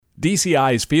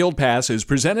DCI's Field Pass is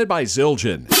presented by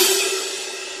Zildjian.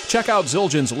 Check out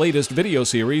Zildjian's latest video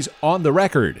series, On the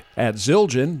Record, at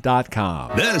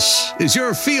Zildjian.com. This is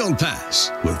your Field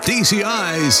Pass with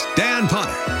DCI's Dan Potter.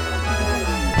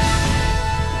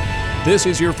 This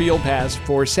is your Field Pass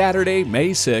for Saturday,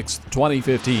 May 6th,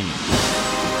 2015.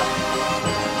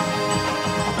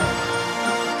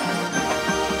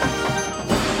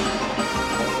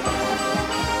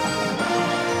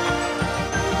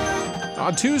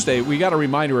 On Tuesday, we got a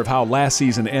reminder of how last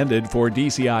season ended for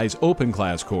DCI's Open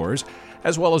Class Corps,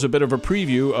 as well as a bit of a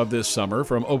preview of this summer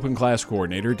from Open Class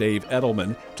Coordinator Dave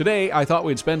Edelman. Today, I thought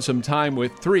we'd spend some time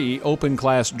with 3 Open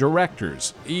Class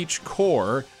directors, each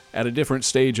corps at a different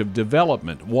stage of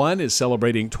development. One is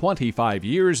celebrating 25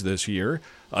 years this year,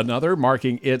 another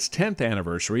marking its 10th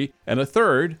anniversary, and a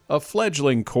third, a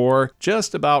fledgling corps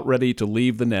just about ready to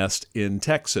leave the nest in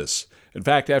Texas. In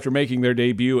fact, after making their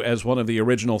debut as one of the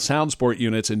original Sound Sport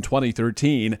units in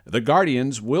 2013, the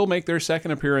Guardians will make their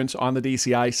second appearance on the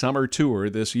DCI Summer Tour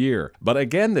this year. But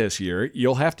again this year,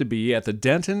 you'll have to be at the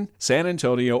Denton, San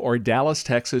Antonio, or Dallas,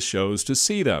 Texas shows to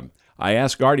see them. I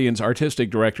asked Guardians Artistic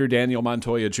Director Daniel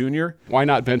Montoya Jr., why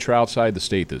not venture outside the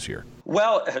state this year?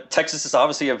 Well, Texas is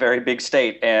obviously a very big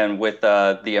state, and with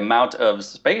the amount of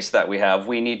space that we have,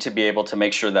 we need to be able to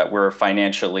make sure that we're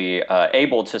financially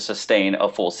able to sustain a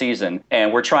full season.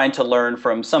 And we're trying to learn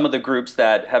from some of the groups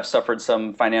that have suffered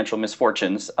some financial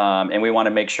misfortunes, and we want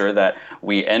to make sure that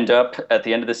we end up at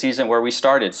the end of the season where we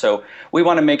started. So we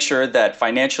want to make sure that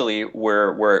financially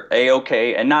we're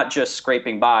A-okay and not just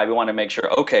scraping by. We want to make sure,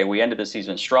 okay, we ended the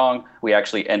season strong, we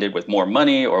actually ended with more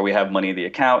money, or we have money in the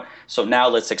account. So now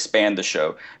let's expand the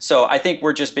show. So I think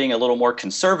we're just being a little more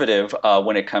conservative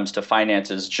when it comes to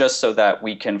finances, just so that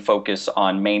we can focus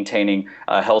on maintaining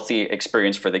a healthy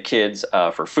experience for the kids,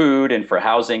 for food and for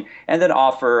housing, and then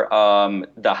offer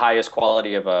the highest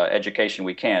quality of education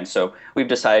we can. So we've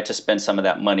decided to spend some of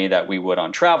that money that we would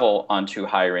on travel onto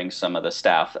hiring some of the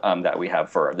staff that we have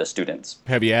for the students.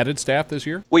 Have you added staff this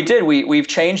year? We did. We've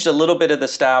changed a little bit of the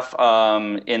staff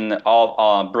in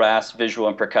all brass, visual,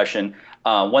 and percussion.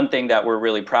 One thing that we're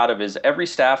really proud of is every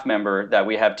staff member that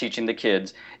we have teaching the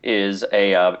kids is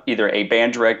either a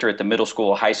band director at the middle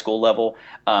school, high school level,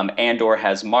 and or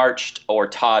has marched or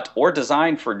taught or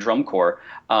designed for drum corps.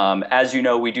 As you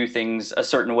know, we do things a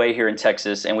certain way here in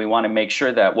Texas, and we want to make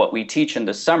sure that what we teach in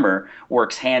the summer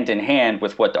works hand in hand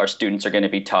with what our students are going to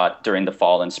be taught during the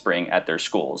fall and spring at their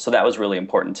schools. So that was really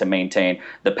important to maintain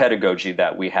the pedagogy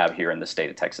that we have here in the state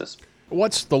of Texas.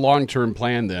 What's the long-term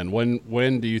plan then?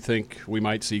 When do you think we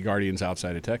might see Guardians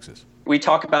outside of Texas? We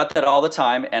talk about that all the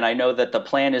time, and I know that the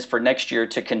plan is for next year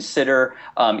to consider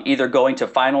either going to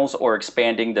finals or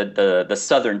expanding the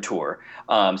Southern tour.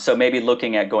 So maybe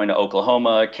looking at going to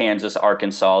Oklahoma, Kansas,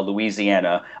 Arkansas,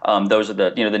 Louisiana. Those are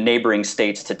the neighboring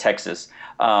states to Texas.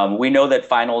 We know that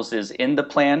finals is in the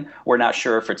plan. We're not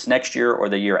sure if it's next year or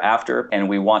the year after, and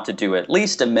we want to do at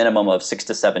least a minimum of 6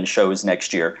 to 7 shows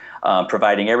next year,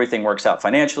 providing everything works out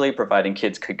financially, providing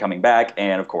kids coming back,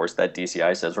 and of course that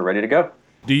DCI says we're ready to go.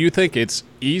 Do you think it's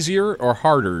easier or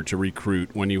harder to recruit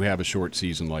when you have a short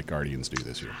season like Guardians do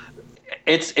this year?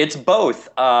 It's both.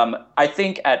 I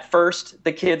think at first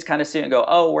the kids kind of see it and go,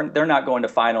 oh, they're not going to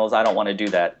finals. I don't want to do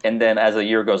that. And then as the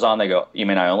year goes on, they go, you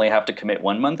mean I only have to commit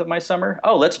 1 month of my summer?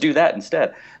 Oh, let's do that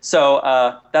instead.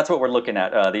 So that's what we're looking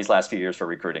at these last few years for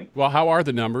recruiting. Well, how are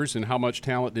the numbers and how much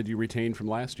talent did you retain from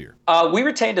last year? We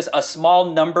retained a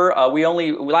small number.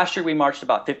 Last year we marched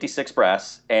about 56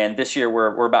 brass, and this year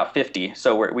we're about 50.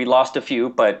 So we lost a few,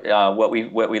 but what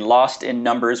we lost in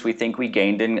numbers, we think we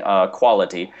gained in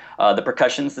quality. The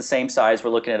percussion's the same size.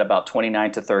 We're looking at about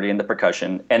 29 to 30 in the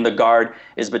percussion, and the guard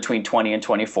is between 20 and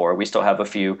 24. We still have a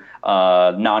few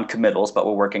non-committals, but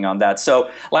we're working on that. So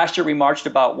last year we marched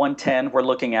about 110. We're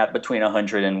looking at between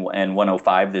 100 and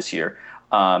 105 this year.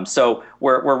 So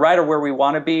we're right where we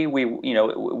want to be.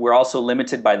 We're also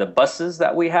limited by the buses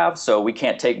that we have, so we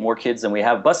can't take more kids than we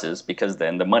have buses because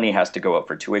then the money has to go up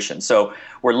for tuition. So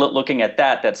we're looking at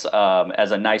that. That's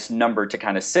as a nice number to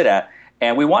kind of sit at.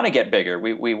 And we want to get bigger.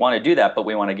 We want to do that, but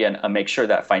we want to, again, make sure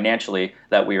that financially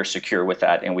that we are secure with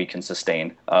that and we can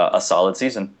sustain a solid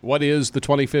season. What is the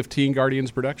 2015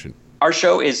 Guardians production? Our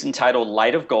show is entitled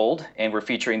Light of Gold, and we're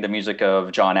featuring the music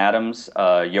of John Adams,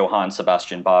 Johann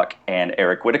Sebastian Bach, and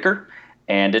Eric Whitacre.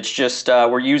 And it's just,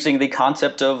 we're using the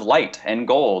concept of light and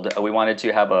gold. We wanted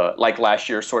to have like last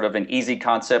year, sort of an easy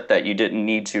concept that you didn't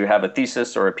need to have a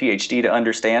thesis or a PhD to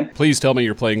understand. Please tell me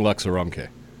you're playing Lux Oromke.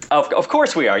 Of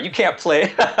course we are. You can't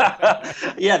play.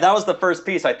 Yeah, that was the first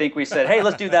piece. I think we said, hey,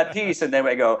 let's do that piece. And then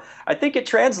we go, I think it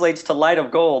translates to light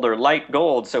of gold or light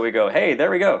gold. So we go, hey,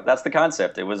 there we go. That's the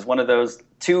concept. It was one of those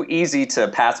too easy to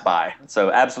pass by.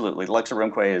 So absolutely, Luxor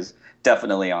Rumque is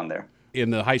definitely on there. In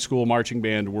the high school marching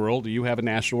band world, you have a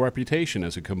national reputation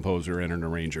as a composer and an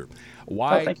arranger.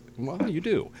 Why? Well, you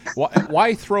do.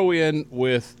 Why throw in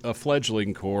with a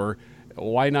fledgling corps?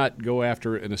 Why not go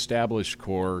after an established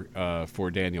corps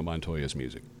for Daniel Montoya's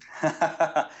music?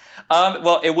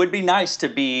 Well, it would be nice to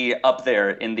be up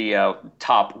there in the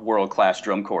top world-class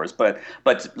drum corps, but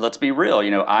let's be real.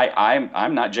 You know,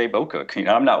 I'm not Jay Bocook. You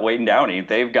know, I'm not Wayne Downey.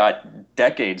 They've got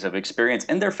decades of experience,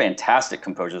 and they're fantastic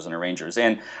composers and arrangers.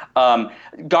 And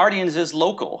Guardians is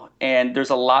local, and there's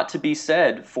a lot to be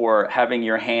said for having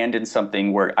your hand in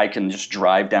something where I can just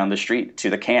drive down the street to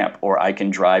the camp, or I can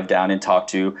drive down and talk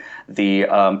to the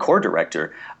corps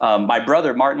director. My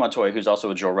brother, Martin Montoya, who's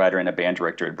also a drill writer and a band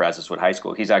director at Brazos Wood High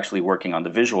School, he's actually working on the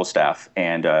visual staff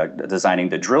and designing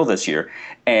the drill this year.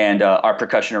 And our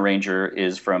percussion arranger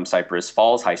is from Cypress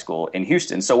Falls High School in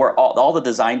Houston. So we're all the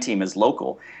design team is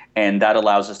local. And that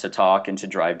allows us to talk and to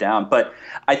drive down. But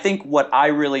I think what I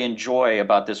really enjoy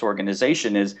about this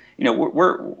organization is, you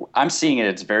know, I'm seeing it at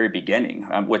its very beginning,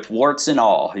 with warts and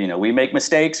all. You know, we make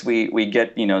mistakes, we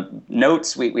get, you know,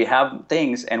 notes, we have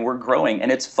things, and we're growing. And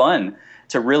it's fun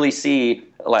to really see,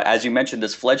 as you mentioned,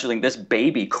 this fledgling, this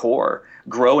baby corps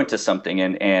grow into something.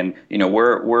 And you know,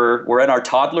 we're in our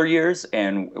toddler years,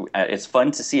 and it's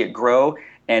fun to see it grow.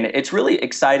 And it's really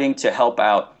exciting to help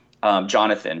out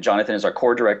Jonathan. Jonathan is our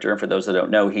corps director, and for those that don't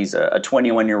know, he's a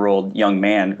 21-year-old young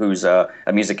man who's a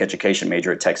music education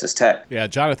major at Texas Tech. Yeah,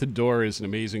 Jonathan Dorr is an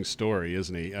amazing story,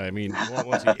 isn't he? I mean, what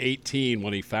was he, 18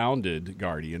 when he founded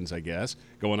Guardians, I guess,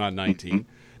 going on 19.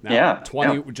 Now, Yeah,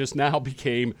 20 just now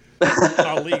became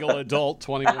a legal adult,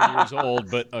 21 years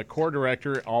old, but a corps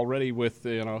director already with,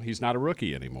 you know, he's not a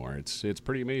rookie anymore. It's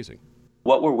pretty amazing.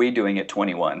 What were we doing at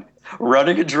 21?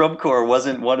 Running a drum corps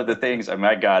wasn't one of the things. Oh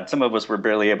my God, some of us were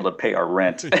barely able to pay our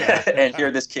rent. And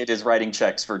here this kid is writing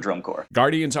checks for drum corps.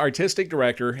 Guardians artistic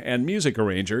director and music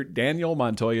arranger Daniel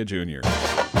Montoya Jr.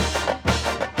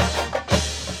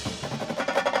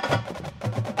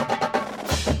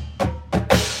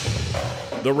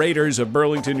 The Raiders of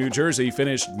Burlington, New Jersey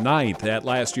finished 9th at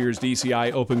last year's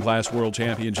DCI Open Class World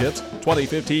Championships.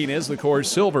 2015 is the Corps'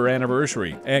 silver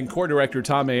anniversary, and Corps Director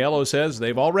Tom Aiello says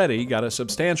they've already got a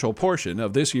substantial portion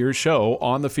of this year's show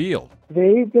on the field.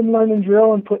 They've been learning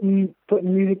drill and putting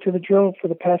music to the drill for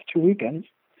the past 2 weekends.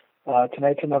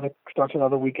 Tonight starts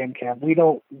another weekend camp. We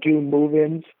don't do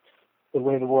move-ins the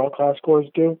way the World Class Corps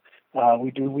do. We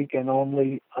do weekend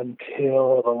only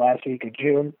until the last week of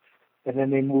June. And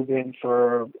then they move in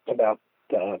for about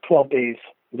 12 days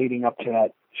leading up to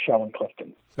that show in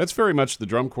Clifton. That's very much the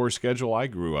drum corps schedule I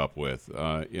grew up with.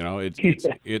 You know,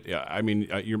 I mean,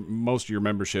 most of your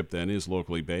membership then is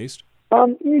locally based.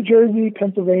 New Jersey,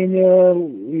 Pennsylvania,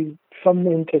 some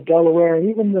into Delaware, and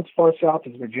even as far south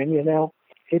as Virginia now.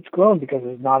 It's grown because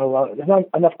there's not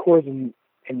enough corps in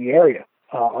the area.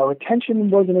 Our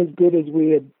retention wasn't as good as we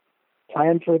had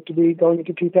planned for it to be going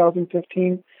into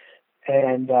 2015.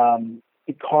 And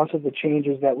because of the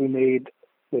changes that we made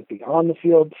with the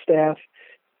on-the-field staff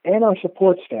and our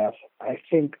support staff, I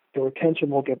think the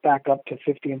retention will get back up to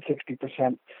 50 and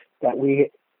 60% that we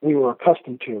were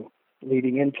accustomed to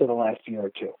leading into the last year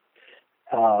or two.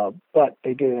 But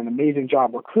they did an amazing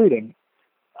job recruiting.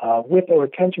 With a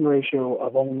retention ratio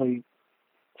of only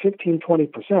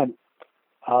 15-20%,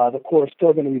 the Corps is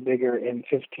still going to be bigger in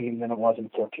 15 than it was in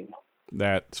 14.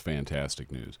 That's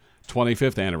fantastic news.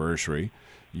 25th anniversary.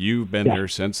 You've been there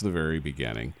since the very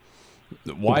beginning.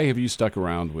 Why have you stuck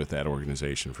around with that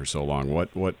organization for so long?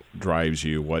 What drives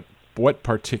you? What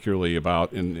particularly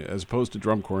about, as opposed to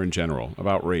drum corps in general,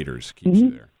 about Raiders keeps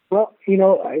you there? Well, you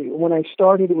know, when I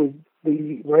started, it was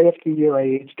right after the year I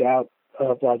aged out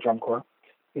of drum corps.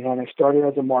 You know, and I started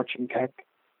as a marching tech,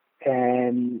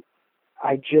 and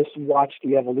I just watched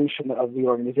the evolution of the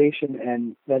organization,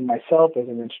 and then myself as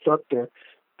an instructor,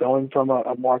 going from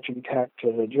a marching tech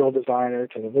to the drill designer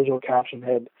to the visual caption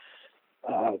head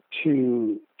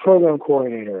to program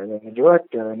coordinator, and then the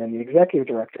director, and then the executive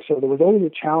director. So there was always a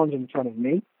challenge in front of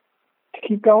me to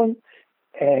keep going,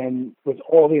 and with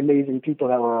all the amazing people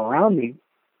that were around me,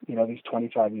 you know, these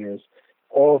 25 years,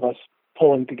 all of us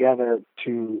pulling together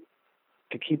to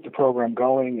keep the program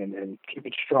going and keep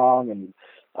it strong, and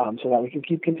so that we can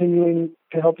keep continuing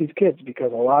to help these kids,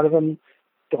 because a lot of them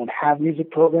don't have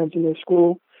music programs in their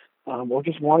school, or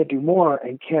just want to do more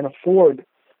and can't afford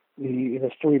the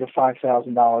 $3,000 to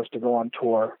 $5,000 to go on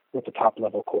tour with the top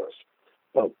level course.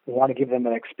 but we want to give them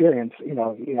an experience,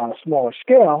 on a smaller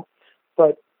scale,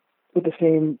 but with the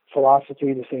same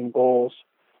philosophy, the same goals,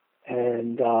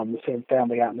 and the same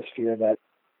family atmosphere that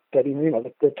even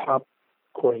the top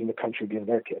corps in the country give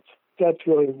their kids. That's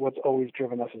really what's always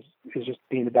driven us is just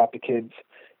being about the kids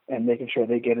and making sure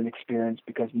they get an experience,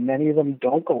 because many of them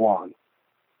don't go on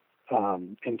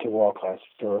into world class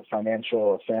for financial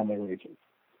or family reasons.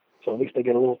 So at least they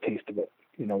get a little taste of it,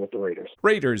 with the Raiders.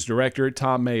 Raiders director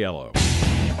Tom Maiello.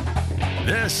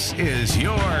 This is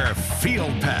your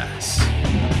Field Pass,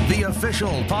 the official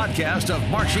podcast of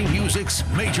marching music's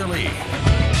Major League.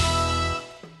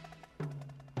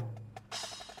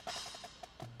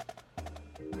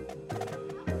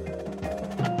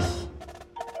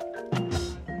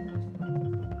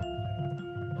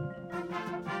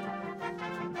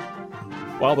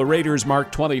 While the Raiders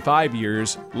mark 25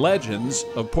 years, Legends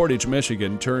of Portage,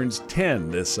 Michigan turns 10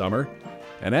 this summer.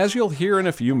 And as you'll hear in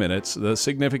a few minutes, the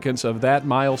significance of that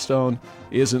milestone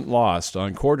isn't lost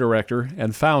on Corps Director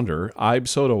and founder Ibe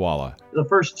Sodawalla. The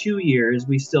first 2 years,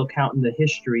 we still count in the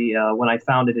history when I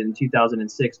founded it in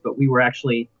 2006, but we were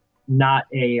actually not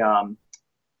a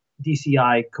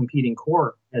DCI competing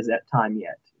corps as that time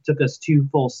yet. It took us 2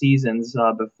 full seasons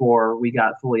before we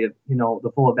got fully,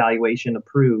 the full evaluation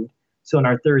approved. So in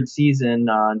our 3rd season,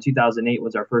 in 2008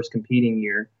 was our first competing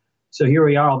year. So here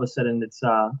we are, all of a sudden, it's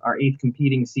our 8th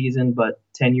competing season, but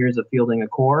 10 years of fielding a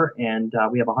corps, and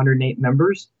we have 108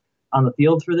 members on the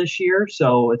field for this year.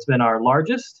 So it's been our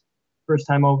largest, first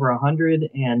time over 100,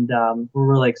 and we're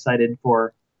really excited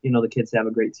for, the kids to have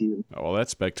a great season. Oh, well,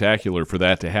 that's spectacular for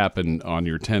that to happen on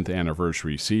your 10th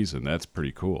anniversary season. That's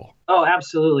pretty cool. Oh,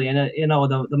 absolutely. And,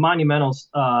 the monumental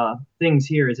things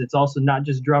here is it's also not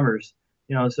just drummers,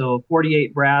 so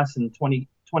 48 brass and 20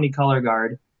 color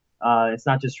guard. It's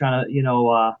not just trying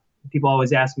to, people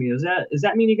always ask me, does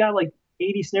that mean you got like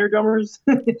 80 snare drummers?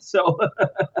 So,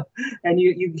 and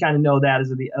you kind of know that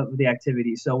as of the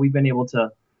activity. So we've been able to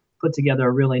put together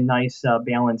a really nice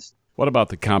balance. What about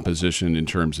the composition in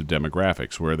terms of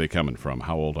demographics? Where are they coming from?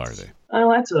 How old are they?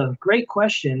 Oh, that's a great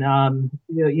question.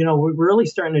 We're really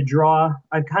starting to draw.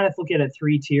 I kind of look at it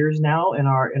 3 tiers now in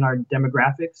our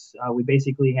demographics. We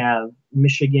basically have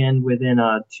Michigan within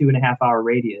a 2.5 hour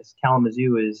radius.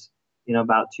 Kalamazoo is,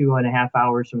 about 2.5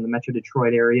 hours from the Metro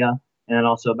Detroit area, and then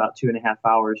also about 2.5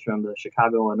 hours from the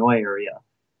Chicago, Illinois area.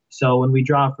 So when we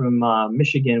draw from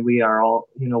Michigan, we are all,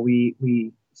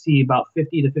 we see about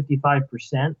 50 to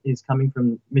 55% is coming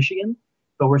from Michigan.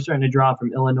 But we're starting to draw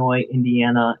from Illinois,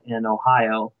 Indiana, and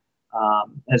Ohio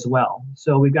as well.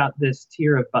 So we've got this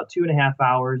tier of about 2.5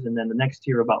 hours, and then the next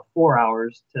tier about 4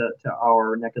 hours to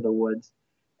our neck of the woods.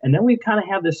 And then we kind of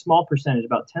have this small percentage,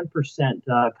 about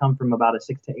 10% come from about a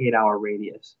 6 to 8 hour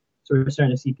radius. So we're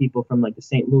starting to see people from like the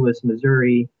St. Louis,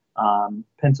 Missouri,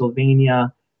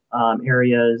 Pennsylvania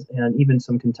areas, and even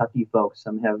some Kentucky folks.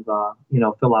 Some have,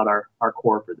 fill out our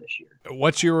corps for this year.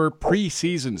 What's your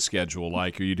preseason schedule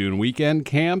like? Are you doing weekend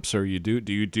camps, or do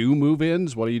you do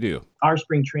move-ins? What do you do? Our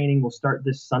spring training will start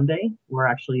this Sunday. We're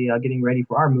actually getting ready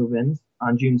for our move-ins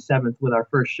on June 7th with our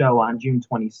first show on June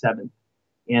 27th.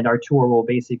 And our tour will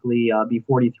basically be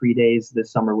 43 days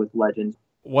this summer with Legends.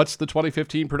 What's the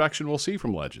 2015 production we'll see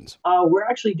from Legends? We're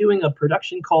actually doing a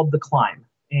production called The Climb.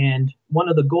 And one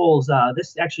of the goals,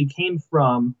 this actually came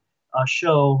from a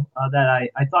show that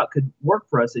I thought could work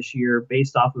for us this year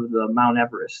based off of the Mount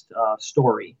Everest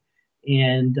story.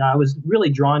 And I was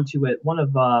really drawn to it. One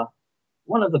of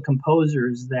the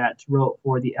composers that wrote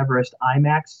for the Everest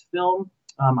IMAX film,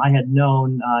 I had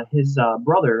known his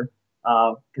brother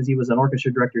because he was an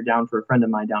orchestra director down for a friend of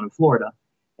mine down in Florida.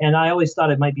 And I always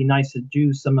thought it might be nice to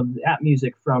do some of that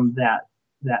music from that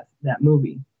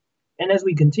movie. And as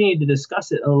we continued to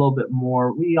discuss it a little bit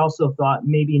more, we also thought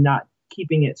maybe not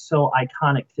keeping it so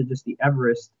iconic to just the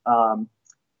Everest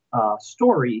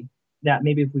story, that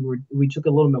maybe if we took a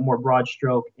little bit more broad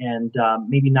stroke and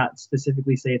maybe not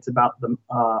specifically say it's about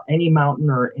any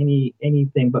mountain or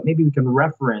anything, but maybe we can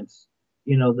reference,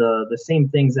 the same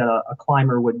things that a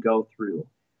climber would go through.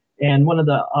 And one of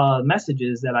the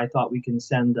messages that I thought we can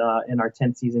send in our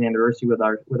 10th season anniversary with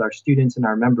our students and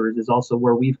our members is also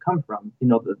where we've come from.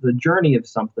 The journey of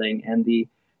something and the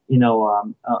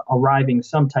arriving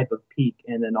some type of peak,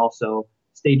 and then also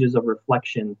stages of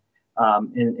reflection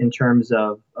in terms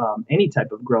of any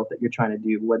type of growth that you're trying to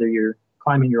do, whether you're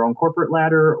climbing your own corporate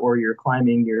ladder or you're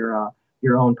climbing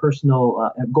your own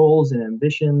personal goals and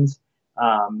ambitions.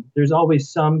 There's always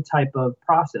some type of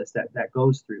process that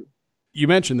goes through. You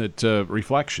mentioned that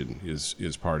reflection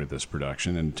is part of this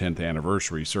production, and 10th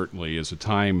anniversary certainly is a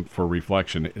time for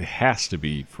reflection. It has to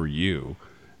be for you.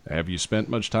 Have you spent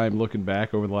much time looking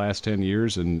back over the last 10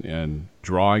 years and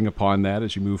drawing upon that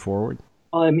as you move forward?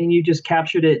 Well, I mean, you just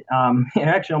captured it. It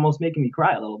actually almost making me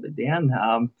cry a little bit, Dan.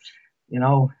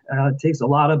 It takes a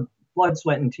lot of blood,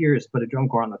 sweat, and tears to put a drum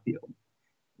corps on the field.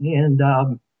 And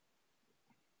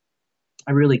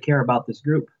I really care about this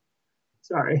group.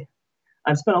 Sorry.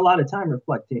 I've spent a lot of time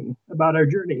reflecting about our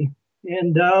journey.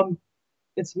 And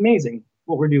it's amazing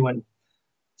what we're doing.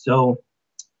 So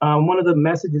one of the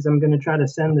messages I'm going to try to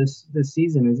send this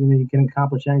season is, you can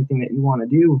accomplish anything that you want to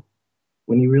do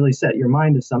when you really set your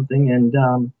mind to something.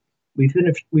 And we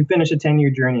finished a 10-year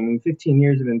journey. I mean, 15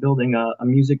 years have been building a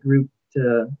music group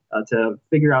to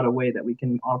figure out a way that we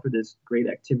can offer this great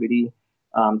activity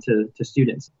to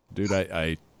students. Dude,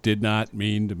 I did not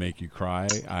mean to make you cry.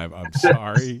 I'm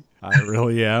sorry. I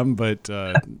really am, but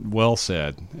well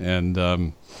said.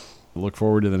 And look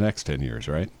forward to the next 10 years,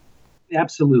 right?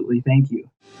 Absolutely. Thank you.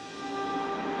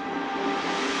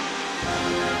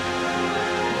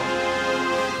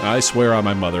 I swear on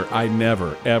my mother, I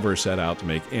never, ever set out to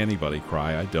make anybody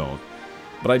cry. I don't.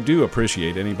 But I do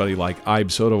appreciate anybody like Ibe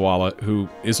Sotawala who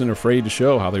isn't afraid to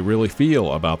show how they really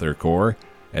feel about their corps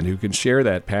and who can share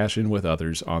that passion with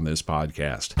others on this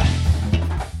podcast.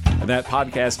 And that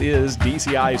podcast is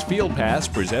DCI's Field Pass,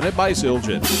 presented by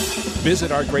Zildjian.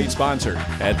 Visit our great sponsor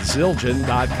at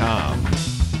Zildjian.com.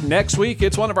 Next week,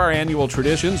 it's one of our annual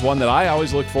traditions, one that I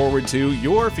always look forward to,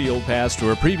 your Field Pass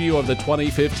to a preview of the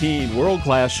 2015 World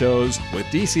Class shows with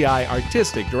DCI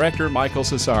Artistic Director Michael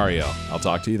Cesario. I'll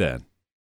talk to you then.